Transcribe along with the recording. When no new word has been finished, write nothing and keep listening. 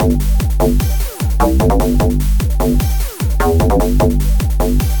The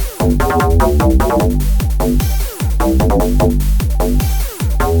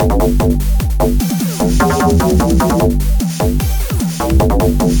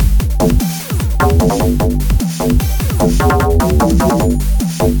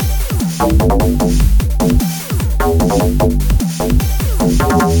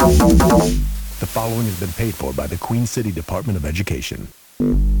following has been paid for by the Queen City Department of Education.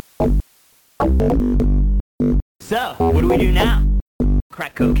 So, what do we do now?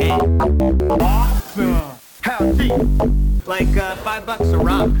 Crack cocaine. Awesome! How cheap? Like, $5 a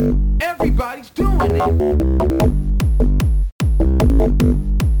rock. Everybody's doing it!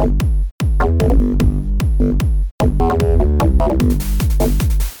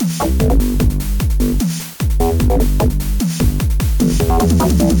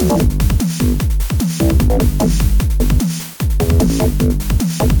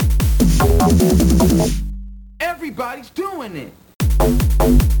 Everybody's doing it!